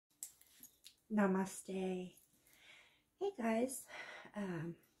Namaste. Hey guys,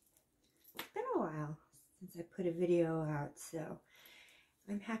 it's been a while since I put a video out, so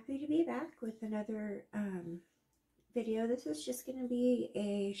I'm happy to be back with another video. This is just going to be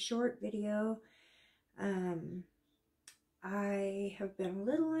a short video. I have been a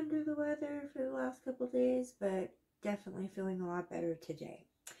little under the weather for the last couple days, but definitely feeling a lot better today.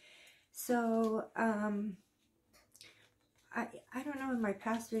 So, I don't know, in my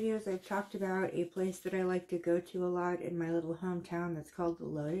past videos I've talked about a place that I like to go to a lot in my little hometown that's called the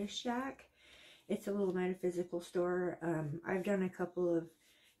Lotus Shack. It's a little metaphysical store. I've done a couple of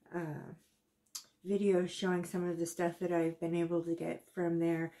videos showing some of the stuff that I've been able to get from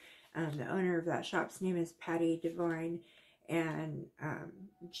there. The owner of that shop's name is Patty Divine, and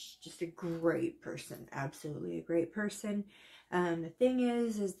just a great person, absolutely a great person. The thing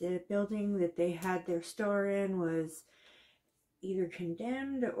is the building that they had their store in was either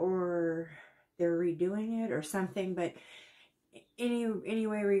condemned or they're redoing it or something, but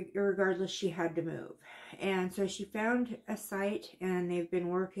anyway, regardless, she had to move. And so she found a site, and they've been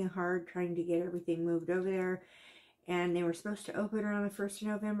working hard trying to get everything moved over there. And they were supposed to open around the 1st of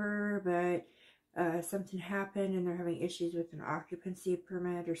November, but something happened and they're having issues with an occupancy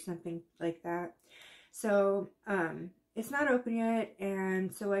permit or something like that. So it's not open yet,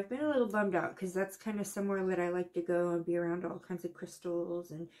 and so I've been a little bummed out because that's kind of somewhere that I like to go and be around all kinds of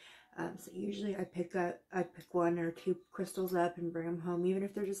crystals. And so usually I pick 1 or 2 crystals up and bring them home, even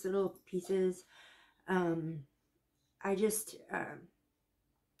if they're just little pieces. I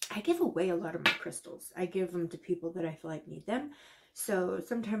give away a lot of my crystals. I give them to people that I feel like need them. So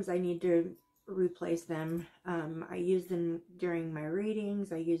sometimes I need to replace them. I use them during my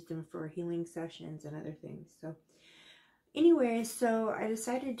readings. I use them for healing sessions and other things. So anyway, so I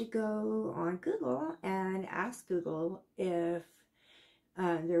decided to go on Google and ask Google if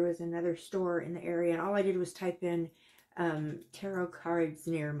there was another store in the area. And all I did was type in tarot cards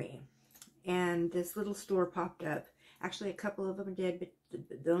near me. And this little store popped up. Actually, a couple of them did, but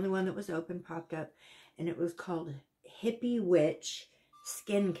the only one that was open popped up. And it was called Hippie Witch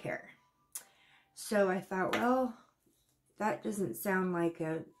Skin Care. So I thought, well, that doesn't sound like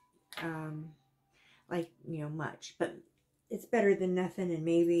a, much, but it's better than nothing. And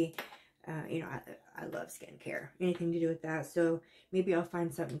maybe, I love skincare, anything to do with that. So maybe I'll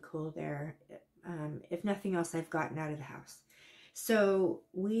find something cool there. If nothing else, I've gotten out of the house. So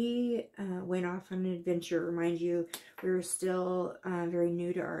we went off on an adventure. Remind you, we were still very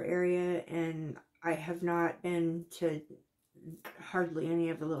new to our area, and I have not been to hardly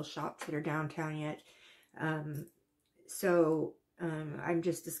any of the little shops that are downtown yet. So I'm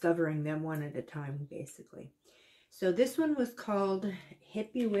just discovering them one at a time, basically. So this one was called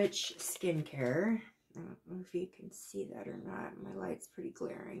Hippie Witch Skin Care. I don't know if you can see that or not. My light's pretty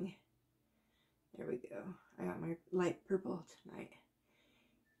glaring. There we go. I got my light purple tonight.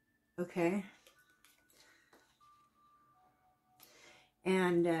 Okay.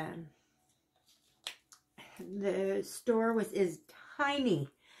 And the store is tiny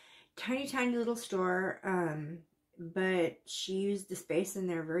little store. But she used the space in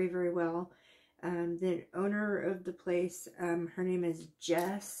there very, very well. The owner of the place, her name is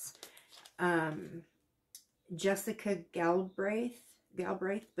Jessica Galbraith,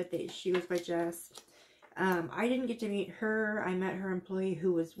 but she was by Jess. I didn't get to meet her. I met her employee,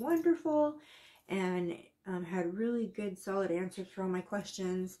 who was wonderful and had really good, solid answers for all my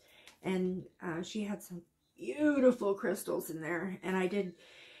questions. And she had some beautiful crystals in there, and I did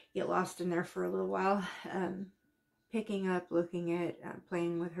get lost in there for a little while, picking up, looking at,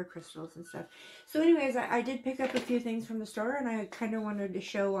 playing with her crystals and stuff. So anyways, I did pick up a few things from the store, and I kind of wanted to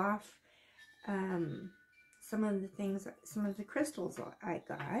show off some of the things, some of the crystals I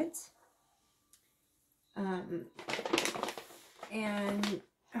got. And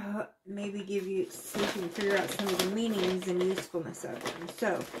maybe see if you can figure out some of the meanings and usefulness of them.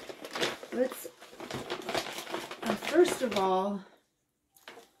 So let's, first of all,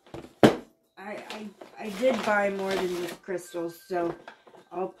 I did buy more than these crystals, so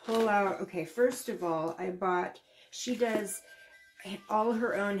I'll pull out. Okay, first of all, she does all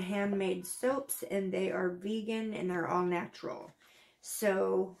her own handmade soaps, and they are vegan and they're all natural.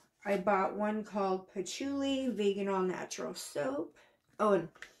 So I bought one called Patchouli Vegan All Natural Soap. Oh, and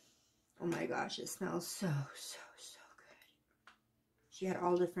oh my gosh, it smells so good. She had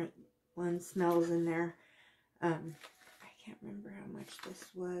all different smells in there. I can't remember how much this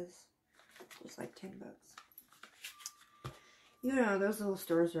was. It was like $10. You know, those little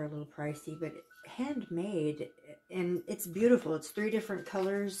stores are a little pricey, but handmade, and it's beautiful. It's 3 different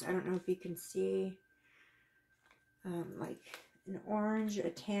colors. I don't know if you can see, like an orange, a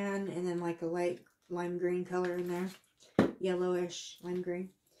tan, and then like a light lime green color in there. Yellowish lime green.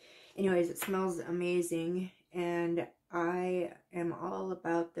 Anyways, it smells amazing, and I am all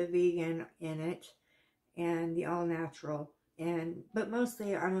about the vegan in it and the all natural, but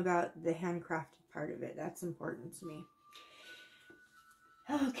mostly I'm about the handcrafted part of it. That's important to me.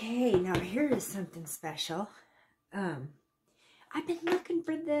 Okay, now here is something special. I've been looking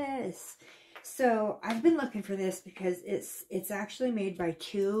for this. So I've been looking for this because it's actually made by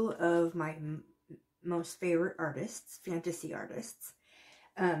two of my most favorite artists, fantasy artists,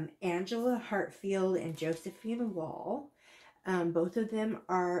 Angela Hartfield and Josephine Wall. Both of them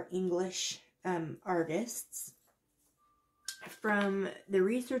are English artists. From the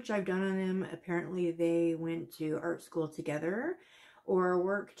research I've done on them, apparently they went to art school together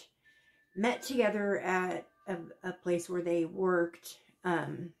or met together at a place where they worked,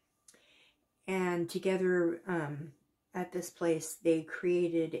 and together at this place they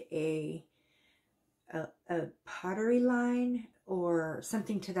created a pottery line or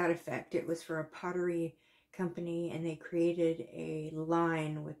something to that effect. It was for a pottery company, and they created a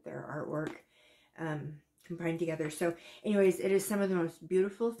line with their artwork combined together. So anyways, it is some of the most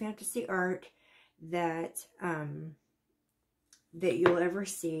beautiful fantasy art that that you'll ever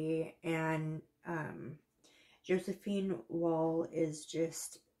see, and Josephine Wall is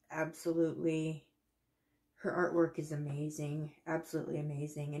just absolutely, her artwork is amazing, absolutely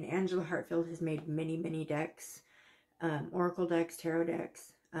amazing. And Angela Hartfield has made many, many decks, oracle decks, tarot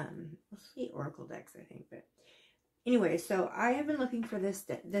decks, mostly oracle decks, I think. But anyway, so I have been looking for this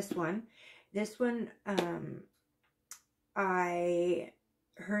one. This one, I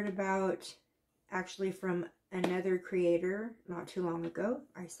heard about actually from another creator not too long ago.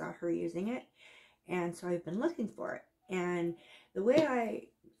 I saw her using it, and so I've been looking for it. And the way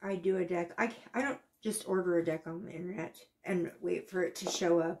I do a deck, I don't just order a deck on the internet and wait for it to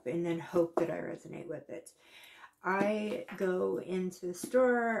show up and then hope that I resonate with it. I go into the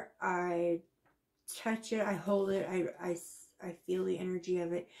store, I touch it, I hold it, I feel the energy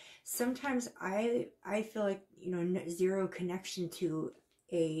of it. Sometimes I feel like, you know, zero connection to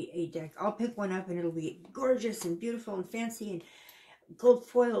a deck. I'll pick one up and it'll be gorgeous and beautiful and fancy and gold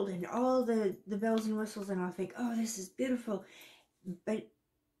foiled and all the bells and whistles, and I'll think, oh, this is beautiful, but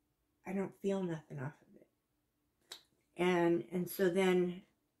I don't feel nothing off of it. And so then,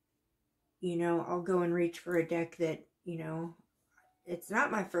 you know, I'll go and reach for a deck that, you know, it's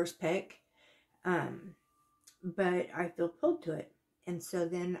not my first pick, but I feel pulled to it. And so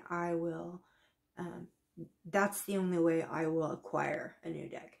then I will, that's the only way I will acquire a new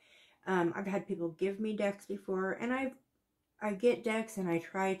deck. I've had people give me decks before, and I get decks and I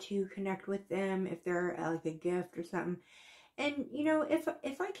try to connect with them if they're like a gift or something. And, you know, if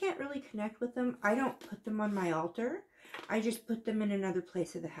I can't really connect with them, I don't put them on my altar. I just put them in another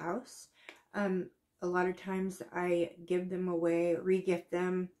place of the house. A lot of times I give them away, re-gift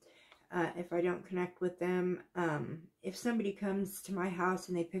them if I don't connect with them. If somebody comes to my house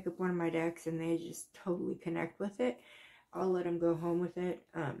and they pick up one of my decks and they just totally connect with it, I'll let them go home with it.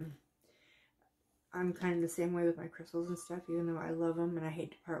 I'm kind of the same way with my crystals and stuff, even though I love them and I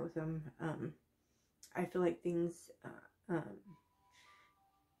hate to part with them. I feel like things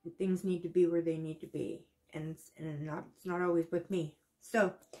need to be where they need to be, and it's not always with me.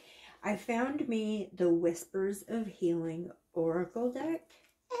 So I found me the Whispers of Healing Oracle deck.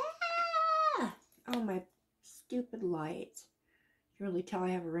 Ah! Oh, my stupid light. You can really tell I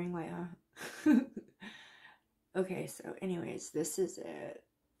have a ring light, huh? Okay, so anyways, this is it.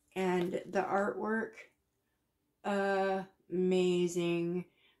 And the artwork, amazing.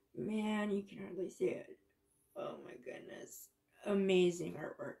 Man, you can hardly see it. Oh my goodness. Amazing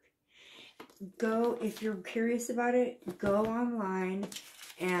artwork. Go, if you're curious about it, go online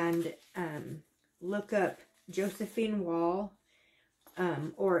and look up Josephine Wall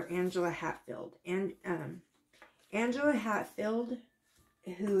or Angela Hatfield. And Angela Hatfield,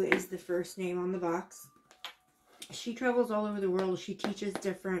 who is the first name on the box, she travels all over the world. She teaches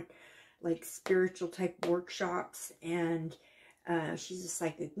different, like, spiritual type workshops, and she's a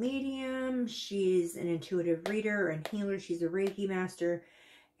psychic medium. She's an intuitive reader and healer. She's a Reiki master,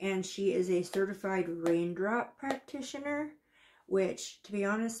 and she is a certified raindrop practitioner, which, to be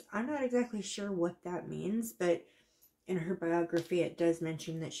honest, I'm not exactly sure what that means, but in her biography, it does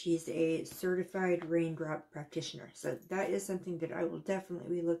mention that she's a certified raindrop practitioner. So that is something that I will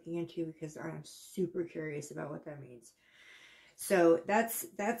definitely be looking into, because I'm super curious about what that means. So that's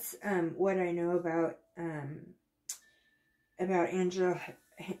what I know about Angela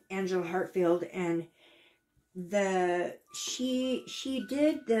Hartfield. And she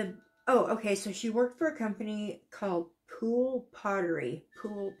did the, oh, okay, so she worked for a company called Pool Pottery,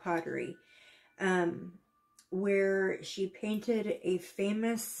 where she painted a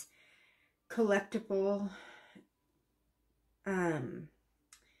famous collectible, it's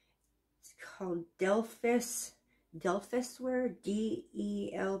called Delphisware, Delphis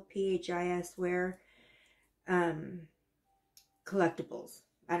collectibles.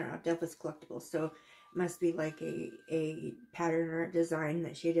 I don't know, Delphis collectibles. So it must be like a pattern or a design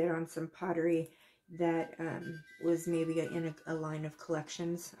that she did on some pottery that was maybe in a line of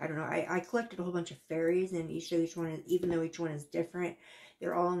collections. I don't know. I collected a whole bunch of fairies, and each one is, even though each one is different,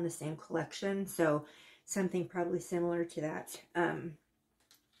 they're all in the same collection. So something probably similar to that. And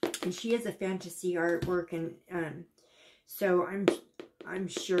she has a fantasy artwork, and so I'm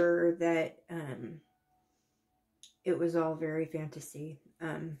sure that it was all very fantasy.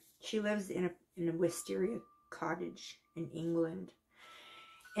 She lives in a wisteria cottage in England.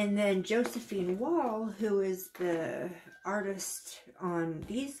 And then Josephine Wall, who is the artist on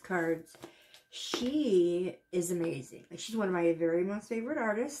these cards, she is amazing. She's one of my very most favorite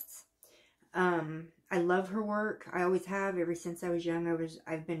artists. I love her work. I always have. Ever since I was young,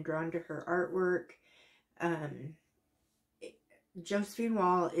 I've been drawn to her artwork. Josephine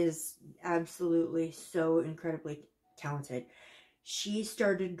Wall is absolutely so incredibly talented. She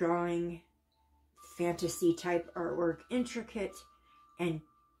started drawing fantasy type artwork, intricate and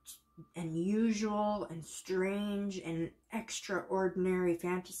unusual and strange and extraordinary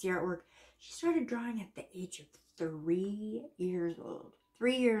fantasy artwork. She started drawing at the age of 3 years old.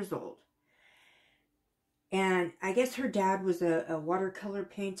 3 years old. And I guess her dad was a watercolor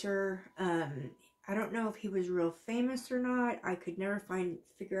painter. I don't know if he was real famous or not. I could never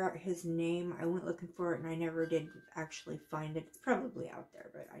figure out his name. I went looking for it and I never did actually find it. It's probably out there,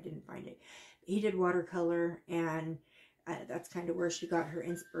 but I didn't find it. He did watercolor, and that's kind of where she got her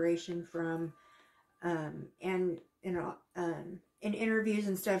inspiration from. And you know, in interviews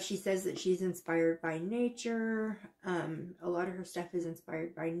and stuff, she says that she's inspired by nature. A lot of her stuff is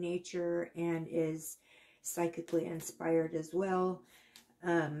inspired by nature and is psychically inspired as well.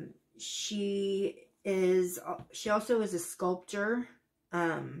 She also is a sculptor.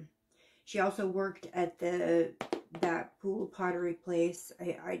 She also worked at that pool pottery place.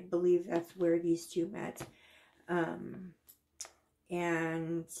 I believe that's where these two met. And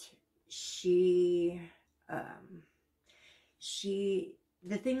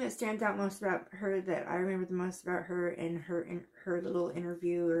the thing that stands out most about her, that I remember the most about her in her little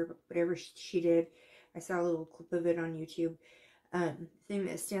interview or whatever she did, I saw a little clip of it on YouTube. The thing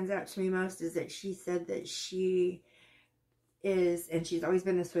that stands out to me most is that she said that she is, and she's always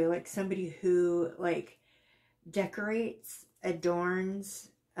been this way, like somebody who like decorates, adorns,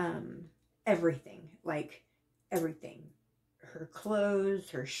 everything, like everything. Her clothes,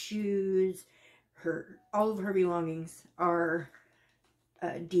 her shoes, all of her belongings are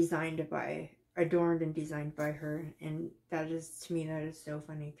adorned and designed by her. And that is, to me, that is so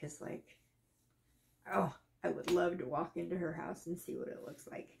funny, because like, oh, I would love to walk into her house and see what it looks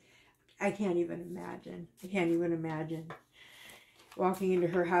like. I can't even imagine. I can't even imagine walking into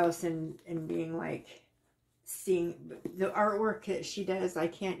her house and being like, seeing the artwork that she does. I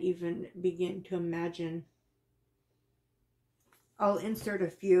can't even begin to imagine. I'll insert a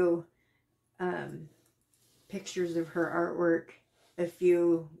few pictures of her artwork, a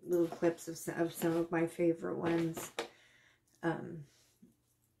few little clips of some of my favorite ones in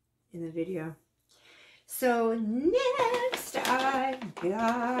the video. So next I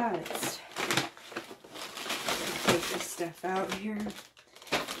got, take this stuff out here.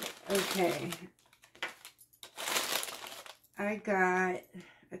 Okay. I got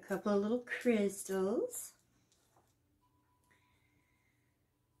a couple of little crystals.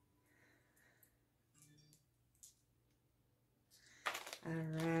 All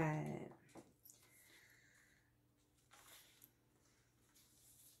right.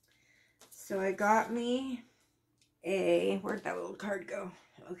 So I got me where'd that little card go?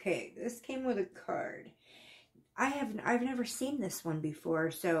 Okay, this came with a card. I've never seen this one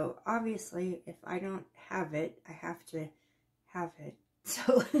before, so obviously if I don't have it, I have to have it.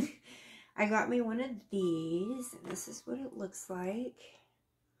 So I got me one of these, and this is what it looks like.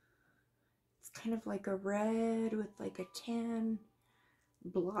 It's kind of like a red with like a tan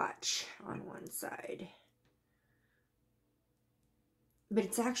blotch on one side. But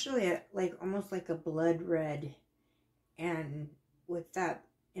it's actually like almost like a blood red, and with that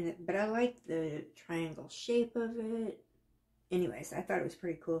in it. But I like the triangle shape of it. Anyways, I thought it was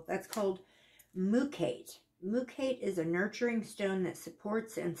pretty cool. That's called Mukate. Mukate is a nurturing stone that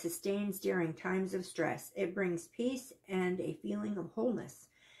supports and sustains during times of stress. It brings peace and a feeling of wholeness.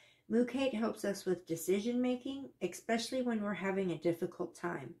 Mukate helps us with decision making, especially when we're having a difficult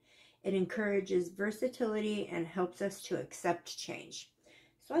time. It encourages versatility and helps us to accept change.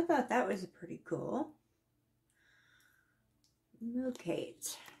 So I thought that was pretty cool.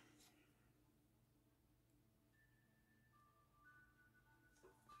 Mukate.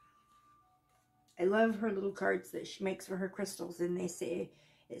 I love her little cards that she makes for her crystals, and it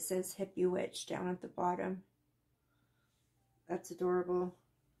says Hippie Witch down at the bottom. That's adorable.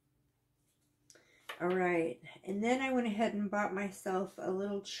 All right, and then I went ahead and bought myself a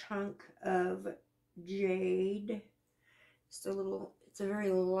little chunk of jade. Just a little, it's a very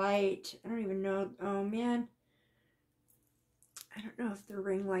light, I don't even know, oh man. I don't know if the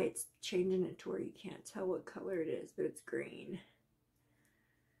ring light's changing it to where you can't tell what color it is, but it's green.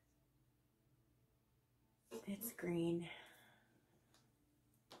 It's green.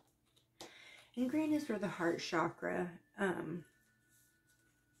 And green is for the heart chakra.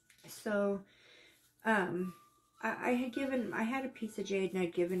 I had a piece of jade and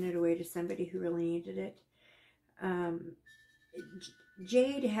I'd given it away to somebody who really needed it.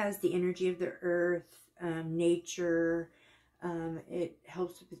 Jade has the energy of the earth, nature. It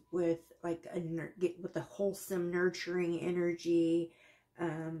helps with like with a wholesome, nurturing energy.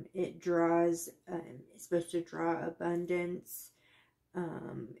 It draws, it's supposed to draw abundance.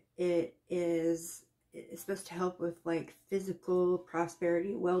 It's supposed to help with like physical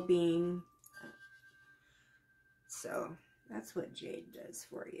prosperity, well-being. So that's what jade does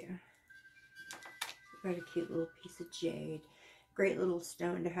for you. Got a cute little piece of jade. Great little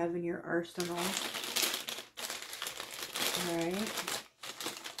stone to have in your arsenal. All right.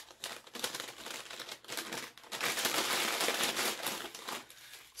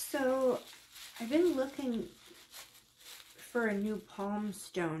 So I've been looking for a new palm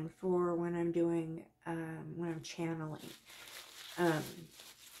stone for when I'm doing, when I'm channeling.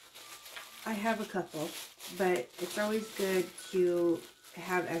 I have a couple, but it's always good to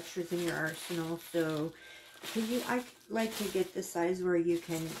have extras in your arsenal. So I like to get the size where you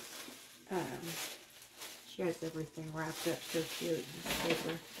can, she has everything wrapped up so cute in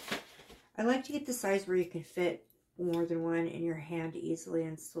paper. I like to get the size where you can fit more than one in your hand easily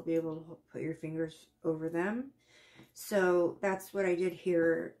and still be able to put your fingers over them. So that's what I did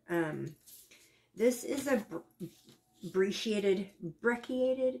here. This is a brecciated.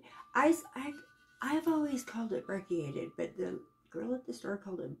 I've always called it brecciated, but the girl at the store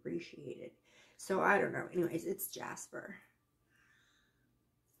called it brecciated. So I don't know. Anyways, it's jasper.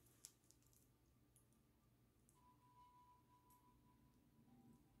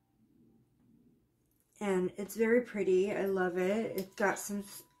 And it's very pretty. I love it. It's got some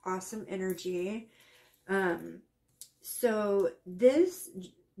awesome energy. So this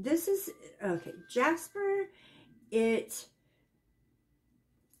is, okay, jasper, it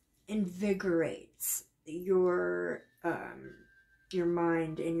invigorates your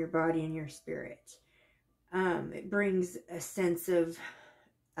mind and your body and your spirit. It brings a sense of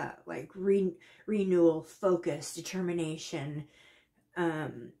like renewal, focus, determination,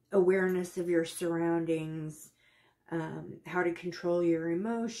 awareness of your surroundings, how to control your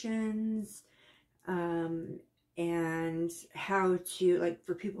emotions, and how to, like,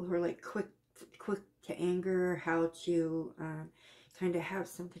 for people who are like quick to anger, how to kind of have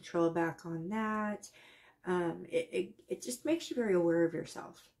some control back on that. It just makes you very aware of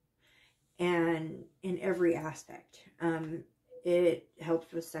yourself, and in every aspect. It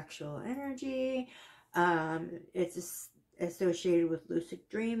helps with sexual energy. It's associated with lucid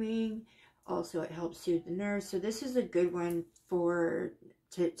dreaming. Also, it helps soothe the nerves. So this is a good one to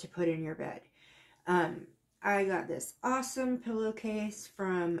put in your bed. I got this awesome pillowcase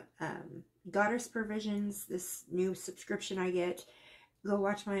from Goddess Provisions, this new subscription I get. Go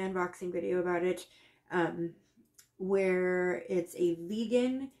watch my unboxing video about it, where it's a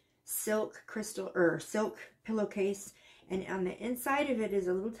vegan silk crystal or silk pillowcase, and on the inside of it is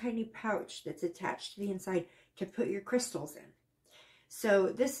a little tiny pouch that's attached to the inside to put your crystals in. So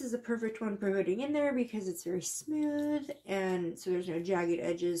this is a perfect one for putting in there because it's very smooth, and so there's no jagged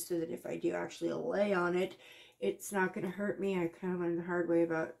edges, so that if I do actually lay on it, it's not going to hurt me. I kind of learned the hard way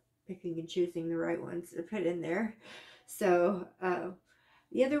about picking and choosing the right ones to put in there. So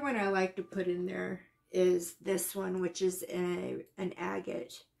the other one I like to put in there is this one, which is an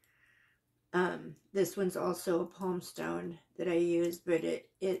agate. This one's also a palm stone that I use, but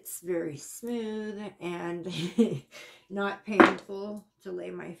it's very smooth and not painful to lay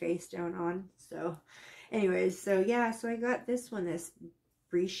my face down on. So anyways, so yeah, so I got this one, this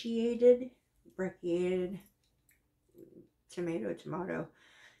brecciated tomato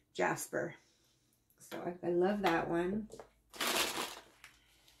jasper. So I love that one.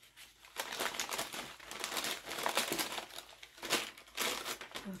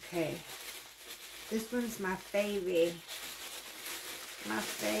 Okay. This one's my favy. My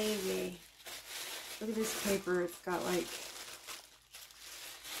favy. Look at this paper. It's got like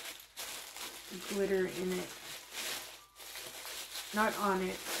glitter in it. Not on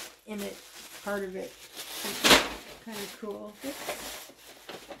it. In it. Part of it. Kind of cool.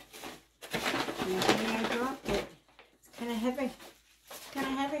 I dropped it. It's kind of heavy. It's kind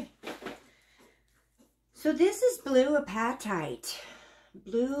of heavy. So this is blue apatite.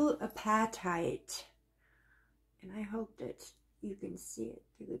 Blue apatite. And I hope that you can see it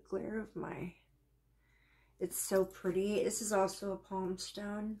through the glare of my... It's so pretty. This is also a palm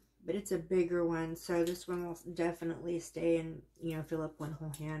stone, but it's a bigger one. So this one will definitely stay and, you know, fill up one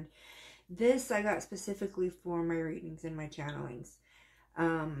whole hand. This I got specifically for my readings and my channelings.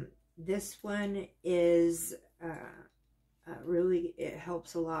 This one is really, it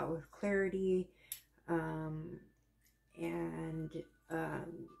helps a lot with clarity and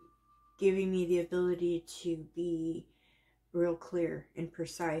giving me the ability to be real clear and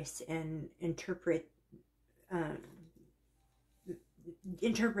precise and interpret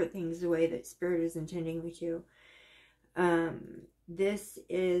things the way that Spirit is intending me to. This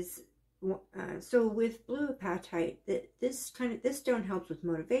is so with blue apatite, this stone helps with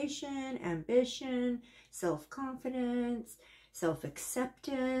motivation, ambition, self-confidence,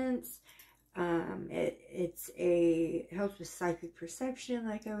 self-acceptance. It helps with psychic perception,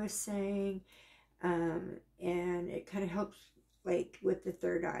 like I was saying, and it kind of helps like with the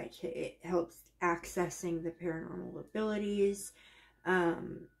third eye. It helps accessing the paranormal abilities.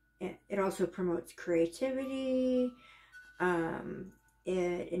 It also promotes creativity.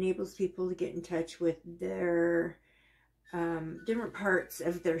 It enables people to get in touch with their different parts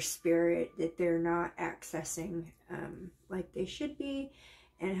of their spirit that they're not accessing like they should be,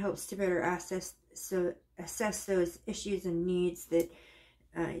 and helps to better assess those issues and needs that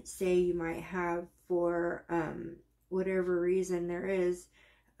say you might have for whatever reason there is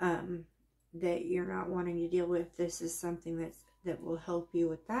that you're not wanting to deal with. This is something that will help you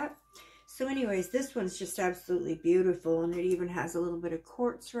with that. So anyways, this one's just absolutely beautiful, and it even has a little bit of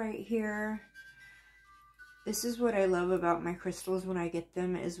quartz right here. This is what I love about my crystals when I get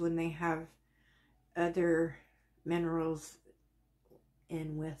them, is when they have other minerals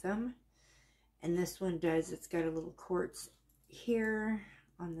in with them. And this one does. It's got a little quartz here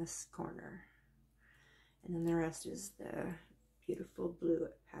on this corner. And then the rest is the beautiful blue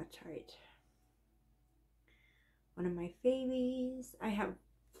apatite. One of my favies. I have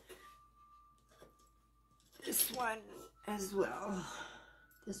this one as well.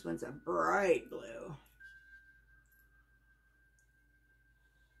 This one's a bright blue.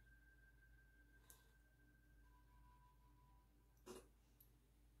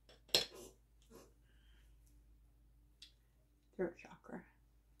 Throat chakra.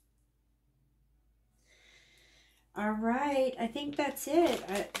 All right, I think that's it.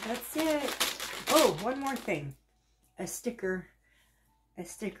 That's it. Oh, one more thing. A sticker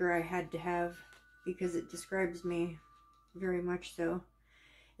I had to have because it describes me very much so.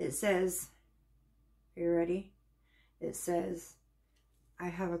 It says, are you ready? It says, I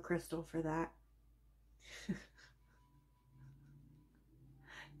have a crystal for that.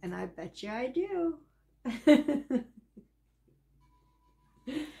 And I bet you I do.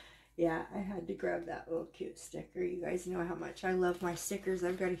 Yeah, I had to grab that little cute sticker. You guys know how much I love my stickers.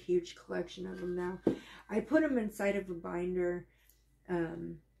 I've got a huge collection of them now. I put them inside of a binder,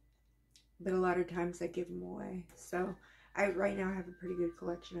 but a lot of times I give them away. So I right now have a pretty good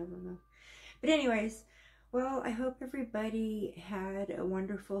collection of them though. But anyways, well, I hope everybody had a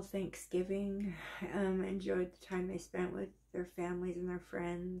wonderful Thanksgiving. Enjoyed the time they spent with their families and their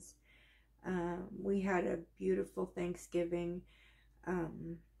friends. We had a beautiful Thanksgiving.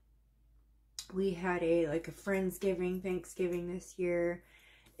 We had a Friendsgiving, Thanksgiving this year.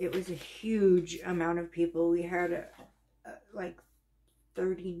 It was a huge amount of people. We had like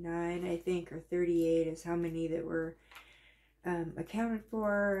 39, I think, or 38 is how many that were accounted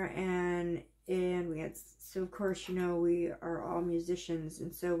for. And we had, so of course, you know, we are all musicians,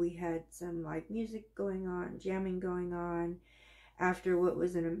 and so we had some live music going on, jamming going on, after what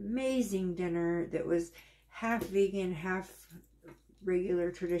was an amazing dinner that was half vegan, half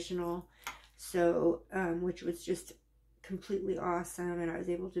regular traditional. So, which was just completely awesome. And I was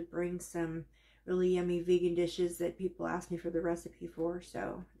able to bring some really yummy vegan dishes that people asked me for the recipe for.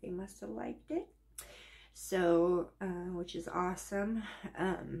 So they must have liked it. So, which is awesome.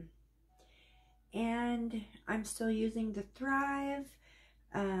 And I'm still using the Thrive.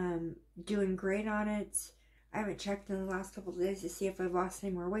 Doing great on it. I haven't checked in the last couple of days to see if I've lost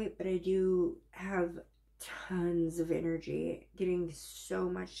any more weight, but I do have tons of energy, getting so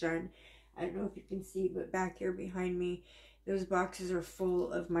much done. I don't know if you can see, but back here behind me, those boxes are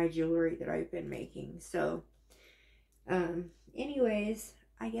full of my jewelry that I've been making. So, anyways,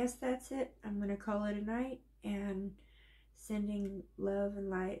 I guess that's it. I'm going to call it a night, and sending love and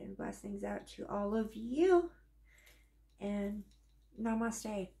light and blessings out to all of you. And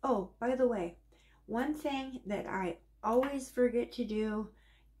namaste. Oh, by the way, one thing that I always forget to do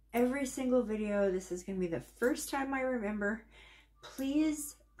every single video, this is going to be the first time I remember,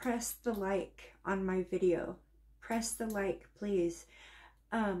 please press the like on my video. Press the like, please.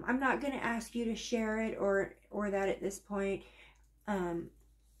 I'm not going to ask you to share it or that at this point.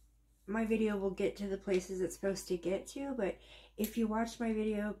 My video will get to the places it's supposed to get to, but if you watch my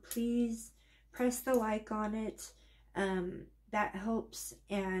video, please press the like on it. That helps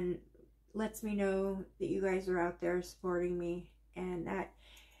and lets me know that you guys are out there supporting me, and that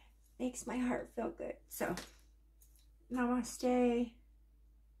makes my heart feel good. So, namaste.